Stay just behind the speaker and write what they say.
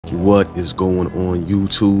What is going on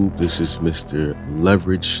YouTube? This is Mr.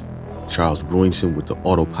 Leverage, Charles Brewington with the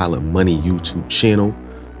Autopilot Money YouTube channel.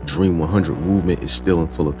 Dream 100 movement is still in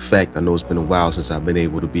full effect. I know it's been a while since I've been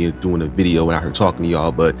able to be doing a video and out here talking to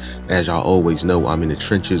y'all, but as y'all always know, I'm in the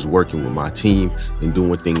trenches working with my team and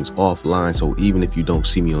doing things offline. So even if you don't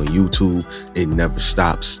see me on YouTube, it never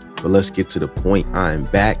stops. But let's get to the point. I am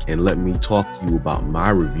back, and let me talk to you about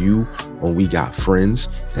my review on We Got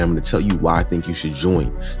Friends, and I'm going to tell you why I think you should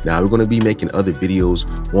join. Now, we're going to be making other videos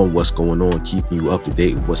on what's going on, keeping you up to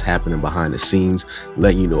date with what's happening behind the scenes,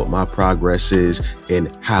 letting you know what my progress is,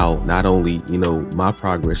 and how not only, my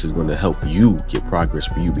progress is going to help you get progress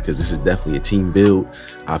for you, because this is definitely a team build.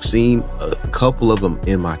 I've seen a couple of them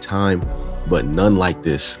in my time, but none like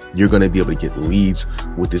this. You're going to be able to get leads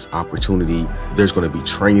with this opportunity. There's going to be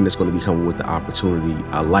training that's going to be coming with the opportunity.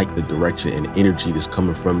 I like the direction and energy that's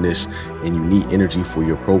coming from this, and you need energy for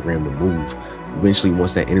your program to move. Eventually,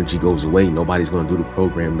 once that energy goes away, nobody's going to do the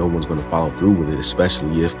program. No one's going to follow through with it,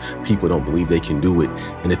 especially if people don't believe they can do it.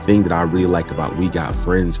 And the thing that I really like about We Got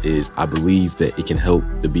Friends is I believe that it can help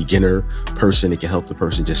the beginner person. It can help the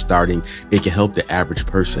person just starting. It can help the average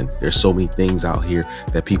person. There's so many things out here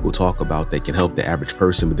that people talk about that can help the average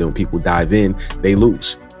person, but then when people dive in, they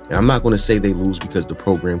lose. And I'm not going to say they lose because the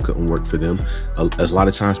program couldn't work for them. A lot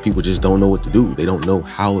of times people just don't know what to do. They don't know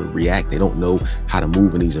how to react. They don't know how to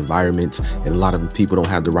move in these environments. And a lot of people don't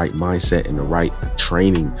have the right mindset and the right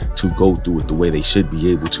training to go through it the way they should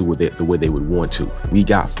be able to, the way they would want to. We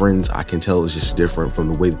Got Friends, I can tell, is just different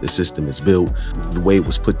from the way that the system is built. The way it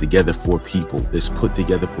was put together for people. It's put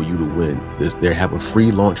together for you to win. They have a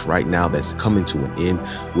free launch right now that's coming to an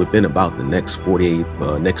end within about the next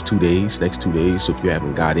 2 days. So if you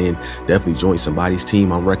haven't got in, definitely join somebody's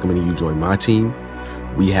team. I'm recommending you join my team.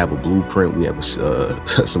 We have a blueprint. We have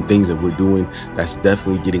some things that we're doing that's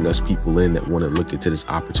definitely getting us people in that want to look into this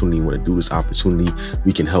opportunity, want to do this opportunity.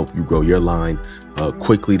 We can help you grow your line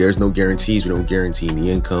quickly. There's no guarantees. We don't guarantee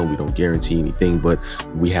any income. We don't guarantee anything, but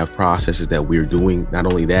we have processes that we're doing. Not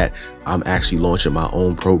only that, I'm actually launching my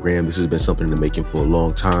own program. This has been something in the making for a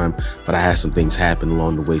long time, but I had some things happen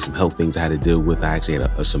along the way, some health things I had to deal with. I actually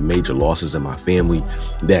had some major losses in my family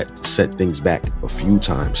that set things back a few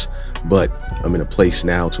times, but I'm in a place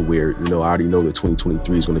now to where, I already know that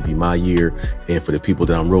 2023 is going to be my year. And for the people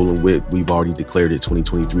that I'm rolling with, we've already declared that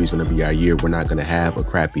 2023 is going to be our year. We're not going to have a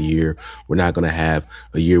crappy year. We're not going to have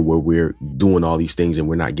a year where we're doing all these things and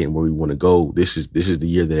we're not getting where we want to go. This is the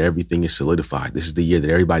year that everything is solidified. This is the year that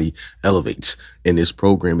everybody elevates. And this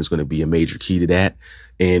program is going to be a major key to that.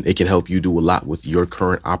 And it can help you do a lot with your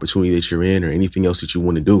current opportunity that you're in or anything else that you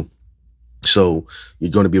want to do. So you're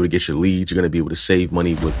going to be able to get your leads. You're going to be able to save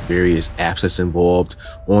money with various apps that's involved.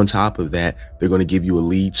 On top of that, they're going to give you a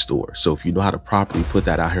lead store. So if you know how to properly put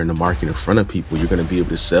that out here in the market in front of people, you're going to be able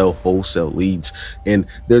to sell wholesale leads. And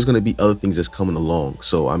there's going to be other things that's coming along.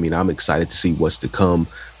 So, I'm excited to see what's to come.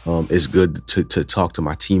 It's good to talk to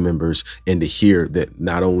my team members and to hear that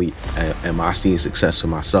not only am I seeing success for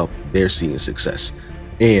myself, they're seeing success.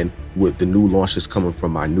 And with the new launches coming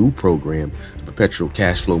from my new program, the Perpetual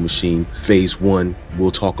Cash Flow Machine, phase 1,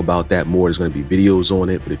 we'll talk about that more. There's going to be videos on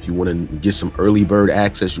it. But if you want to get some early bird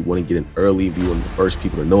access, you want to get in early, be one of the first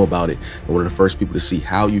people to know about it, and one of the first people to see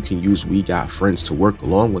how you can use We Got Friends to work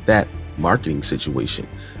along with that marketing situation,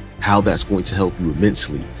 how that's going to help you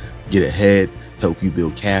immensely get ahead, help you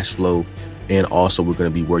build cash flow. And also, we're going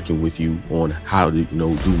to be working with you on how to,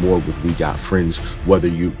 do more with We Got Friends, whether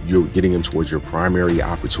you're getting them towards your primary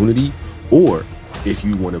opportunity, or if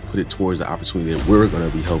you want to put it towards the opportunity that we're going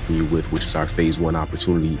to be helping you with, which is our phase 1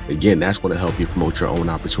 opportunity. Again, that's going to help you promote your own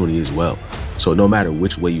opportunity as well. So no matter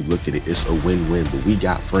which way you look at it, it's a win-win. But We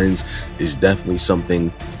Got Friends is definitely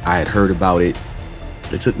something. I had heard about it.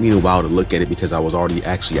 It took me a while to look at it because I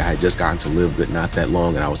had just gotten to Live Good not that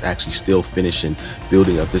long, and I was actually still finishing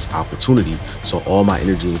building up this opportunity. So all my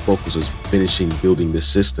energy and focus was finishing building this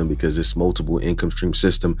system, because this multiple income stream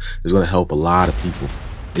system is going to help a lot of people.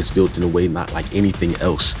 It's built in a way not like anything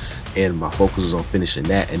else. And my focus was on finishing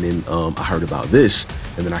that. And then I heard about this,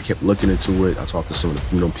 and then I kept looking into it. I talked to some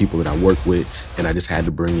of the people that I work with, and I just had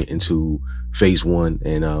to bring it into phase 1,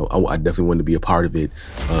 and I definitely wanted to be a part of it.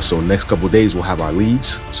 So next couple of days we'll have our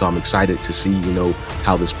leads. So I'm excited to see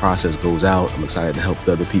how this process goes out. I'm excited to help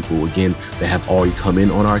the other people again that have already come in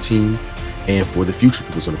on our team, and for the future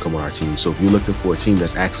people that's going to come on our team. So if you're looking for a team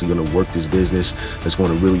that's actually going to work this business, that's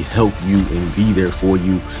going to really help you and be there for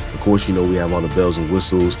you, of course, we have all the bells and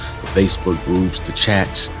whistles, the Facebook groups, the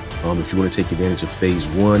chats. If you want to take advantage of phase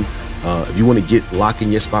 1, if you want to lock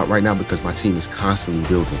in your spot right now, because my team is constantly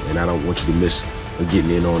building and I don't want you to miss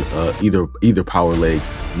getting in on either power leg.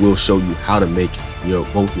 We'll show you how to make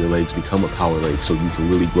both your legs become a power leg, so you can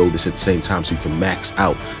really grow this at the same time, so you can max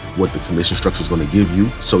out what the commission structure is going to give you.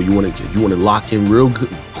 So if you want to lock in real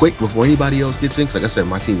quick before anybody else gets in, because like I said,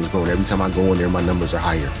 my team is growing. Every time I go in there, my numbers are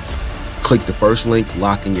higher. Click the first link,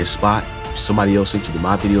 lock in your spot. If somebody else sent you to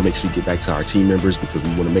my video, make sure you get back to our team members, because we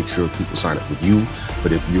want to make sure people sign up with you.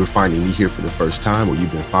 But if you're finding me here for the first time, or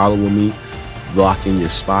you've been following me, lock in your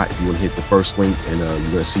spot. If you want to hit the first link, and you're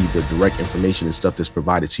going to see the direct information and stuff that's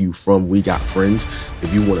provided to you from We Got Friends.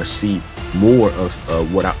 If you want to see more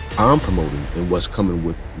of what I'm promoting and what's coming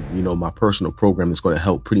with my personal program that's going to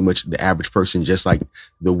help pretty much the average person, just like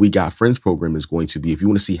the We Got Friends program is going to be. If you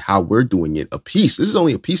want to see how we're doing it, this is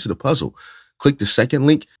only a piece of the puzzle. Click the second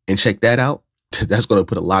link and check that out. That's going to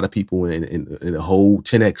put a lot of people in a whole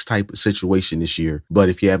 10x type of situation this year. But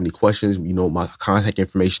if you have any questions, my contact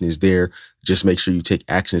information is there. Just make sure you take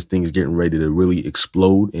action as things getting ready to really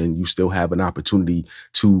explode, and you still have an opportunity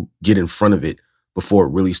to get in front of it before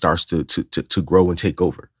it really starts to grow and take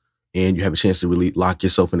over. And you have a chance to really lock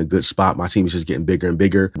yourself in a good spot. My team is just getting bigger and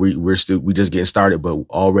bigger. We're just getting started, but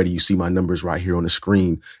already you see my numbers right here on the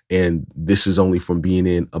screen. And this is only from being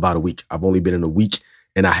in about a week. I've only been in a week,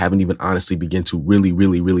 and I haven't even honestly begun to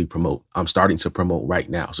really promote. I'm starting to promote right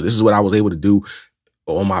now. So this is what I was able to do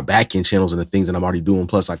on my back end channels and the things that I'm already doing.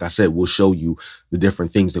 Plus, like I said, we'll show you the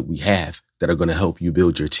different things that we have that are going to help you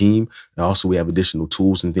build your team. And also, we have additional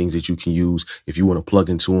tools and things that you can use if you want to plug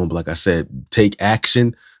into them. But like I said, take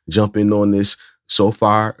action, jump in on this. So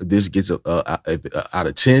far, this gets out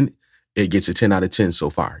of 10. It gets a 10 out of 10 so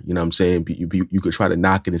far. You know what I'm saying? You could try to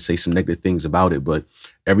knock it and say some negative things about it, but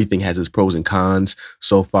everything has its pros and cons.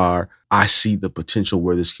 So far, I see the potential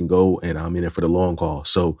where this can go, and I'm in it for the long haul.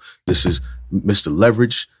 So this is Mr.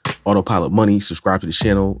 Leverage, Autopilot Money. Subscribe to the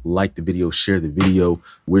channel, like the video, share the video.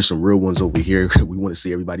 We're some real ones over here. We want to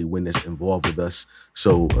see everybody win that's involved with us.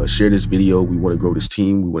 So share this video. We want to grow this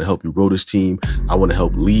team. We want to help you grow this team. I want to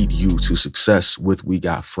help lead you to success with We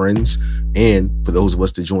Got Friends. And for those of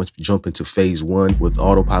us that jump into phase 1 with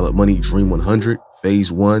Autopilot Money, Dream 100,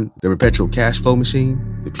 phase 1, the perpetual cash flow machine,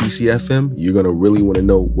 the PCFM, you're going to really want to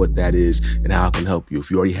know what that is and how it can help you.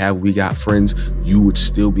 If you already have We Got Friends, you would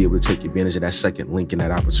still be able to take advantage of that second link and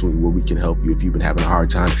that opportunity where we can help you. If you've been having a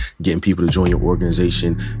hard time getting people to join your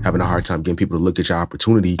organization, having a hard time getting people to look at your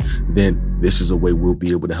opportunity, then this is a way we'll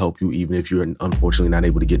be able to help you, even if you're unfortunately not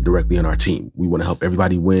able to get directly on our team. We want to help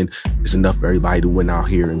everybody win. It's enough for everybody to win out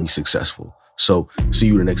here and be successful. So see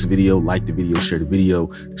you in the next video. Like the video, share the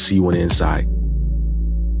video. See you on the inside.